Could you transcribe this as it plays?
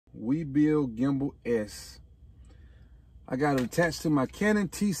Webuild Gimbal S. I got it attached to my Canon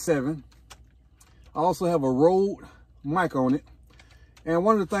T7. I also have a Rode mic on it. And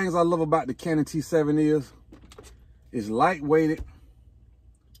one of the things I love about the Canon T7 is it's lightweighted,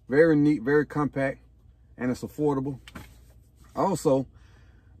 very neat, very compact, and it's affordable. Also,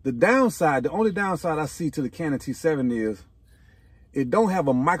 the only downside I see to the Canon T7 is it don't have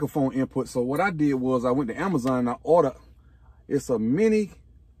a microphone input. So what I did was I went to Amazon and I ordered, it's a mini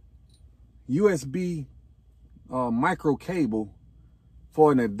USB micro cable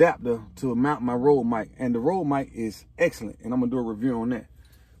for an adapter to mount my Rode mic. And the Rode mic is excellent, and I'm gonna do a review on that.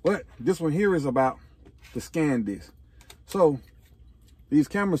 But this one here is about the scan disc. So these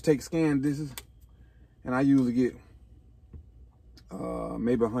cameras take scan discs, and I usually get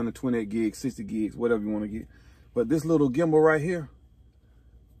maybe 128 gigs, 60 gigs, whatever you want to get. But this little gimbal right here,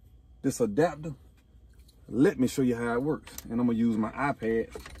 this adapter, let me show you how it works. And I'm gonna use my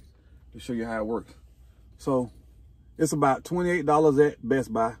iPad to show you how it works. So it's about $28 at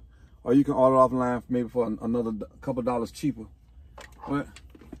Best Buy, or you can order offline maybe for another couple dollars cheaper. But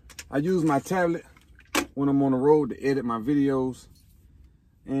I use my tablet when I'm on the road to edit my videos.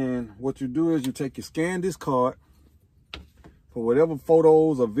 And what you do is you take your scan disc card for whatever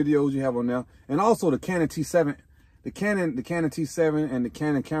photos or videos you have on there. And also the Canon T7, the Canon T7 and the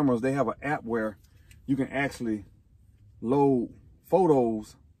Canon cameras, they have an app where you can actually load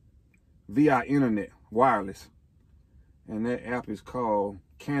photos via internet, wireless. And that app is called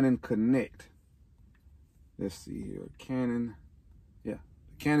Canon Connect. Let's see here, Canon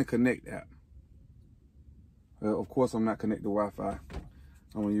Connect app. Of course, I'm not connected to Wi-Fi.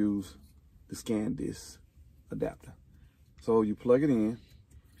 I'm gonna use the scan disc adapter. So you plug it in,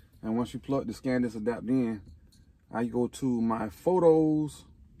 and once you plug the scan disc adapter in, I go to my photos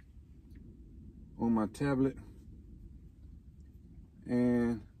on my tablet,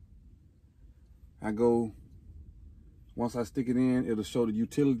 and I go, once I stick it in, it'll show the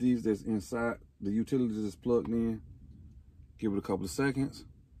utilities that's inside. The utilities is plugged in. Give it a couple of seconds.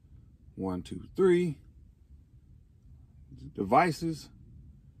 1, 2, 3. Devices.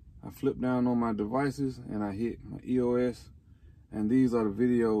 I flip down on my devices and I hit my EOS, and these are the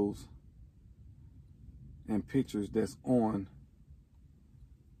videos and pictures that's on.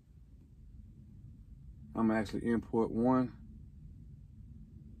 I'm gonna actually import one.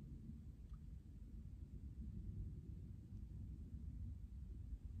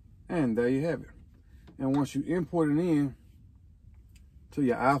 And there you have it. And once you import it in to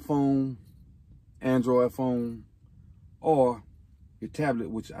your iPhone, Android phone, or your tablet,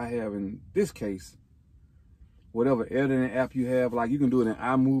 which I have in this case, whatever editing app you have, like you can do it in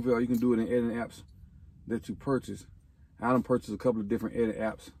iMovie or you can do it in editing apps that you purchase. I done purchased a couple of different edit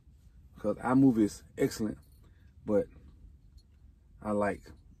apps because iMovie is excellent, but I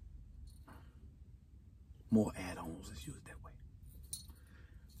like more add-ons. Let's use it that way.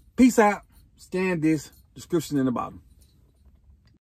 Peace out. Scan this. Description in the bottom.